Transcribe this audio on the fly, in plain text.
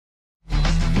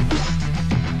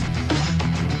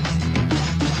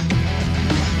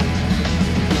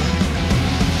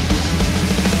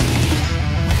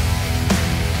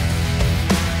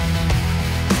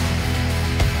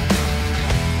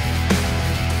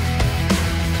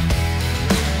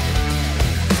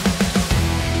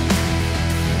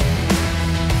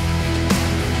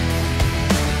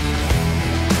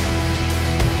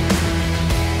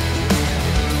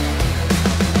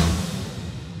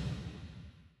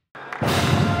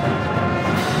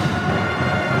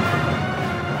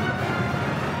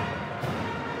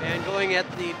throwing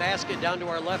at the basket down to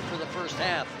our left for the first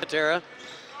half. Tara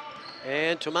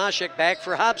and Tomaszek back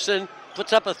for Hobson.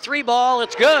 Puts up a 3-ball,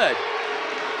 it's good.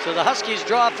 So the Huskies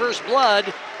draw first blood.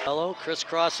 Hello,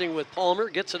 crisscrossing with Palmer,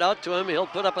 gets it out to him. He'll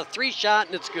put up a 3-shot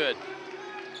and it's good.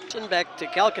 Back to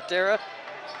Calcaterra,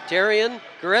 Tarian,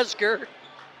 Grezger,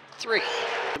 3.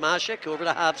 Tomaszek over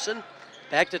to Hobson.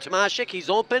 Back to Tomaszek, he's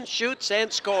open, shoots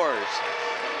and scores.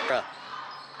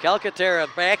 Calcaterra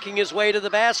backing his way to the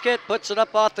basket, puts it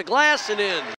up off the glass and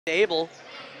in.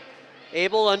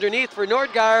 Abel underneath for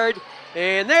Nordgaard,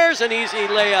 and there's an easy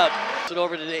layup. Puts it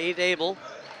over to Nate Abel.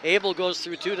 Abel goes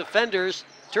through 2 defenders,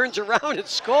 turns around and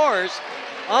scores.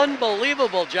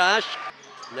 Unbelievable, Josh.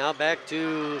 Now back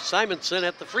to Simonson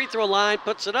at the free throw line,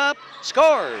 puts it up,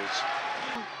 scores.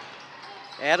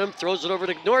 Adam throws it over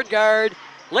to Nordgaard,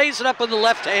 lays it up with the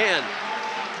left hand.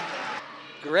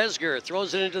 Grezger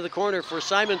throws it into the corner for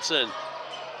Simonson.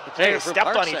 They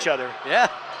stepped on each other. Yeah.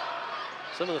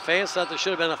 Some of the fans thought there should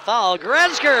have been a foul.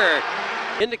 Grezger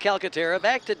into Calcaterra,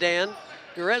 back to Dan.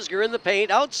 Grezger in the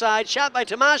paint, outside, shot by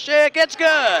Tomaszek, it's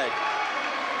good.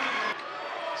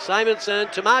 Simonson,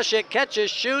 Tomaszek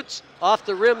catches, shoots, off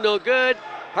the rim, no good.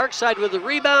 Parkside with the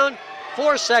rebound,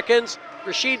 4 seconds.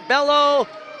 Rashid Bello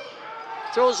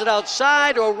throws it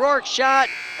outside. O'Rourke shot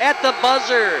at the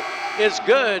buzzer is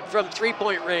good from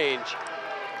 3-point range.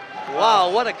 Wow,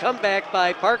 what a comeback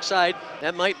by Parkside.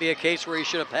 That might be a case where he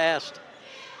should have passed.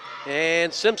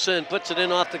 And Simpson puts it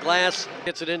in off the glass,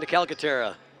 gets it into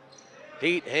Calcaterra.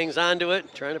 Pete hangs on to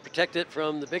it, trying to protect it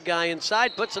from the big guy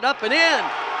inside, puts it up and in,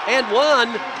 and one.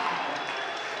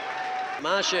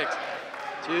 Tomaszek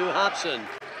to Hobson,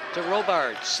 to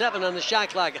Robart, 7 on the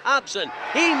shot clock. Hobson,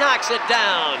 he knocks it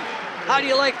down. How do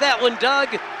you like that one,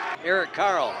 Doug? Eric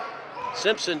Carl.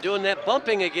 Simpson doing that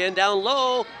bumping again, down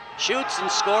low, shoots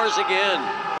and scores again.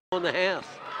 1.5.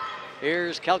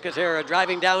 Here's Calcaterra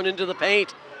driving down into the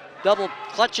paint, double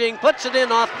clutching, puts it in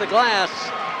off the glass.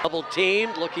 Double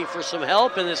teamed, looking for some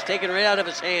help, and it's taken right out of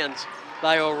his hands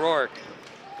by O'Rourke.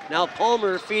 Now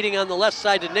Palmer feeding on the left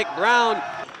side to Nick Brown.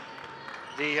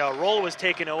 The roll was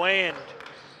taken away and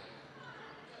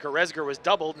Grezger was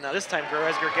doubled. Now this time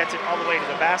Grezger gets it all the way to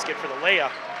the basket for the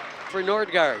layup. For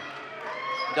Nordgaard.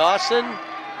 Dawson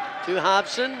to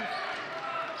Hobson.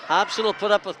 Hobson will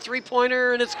put up a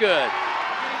 3-pointer and it's good.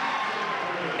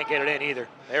 Can't get it in either.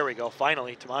 There we go,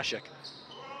 finally, Tomaszek.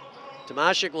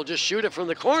 Tomaszek will just shoot it from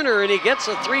the corner and he gets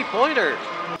a 3-pointer.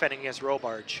 Defending against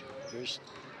Robarge. Here's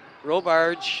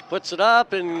Robarge, puts it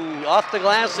up and off the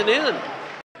glass and in.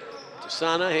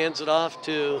 Tasana hands it off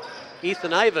to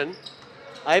Ethan Ivan.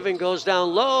 Ivan goes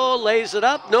down low, lays it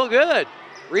up, no good.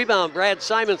 Rebound, Brad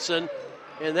Simonson,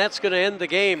 and that's going to end the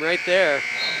game right there.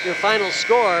 Your final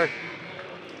score,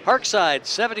 Parkside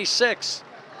 76,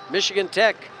 Michigan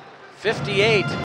Tech 58.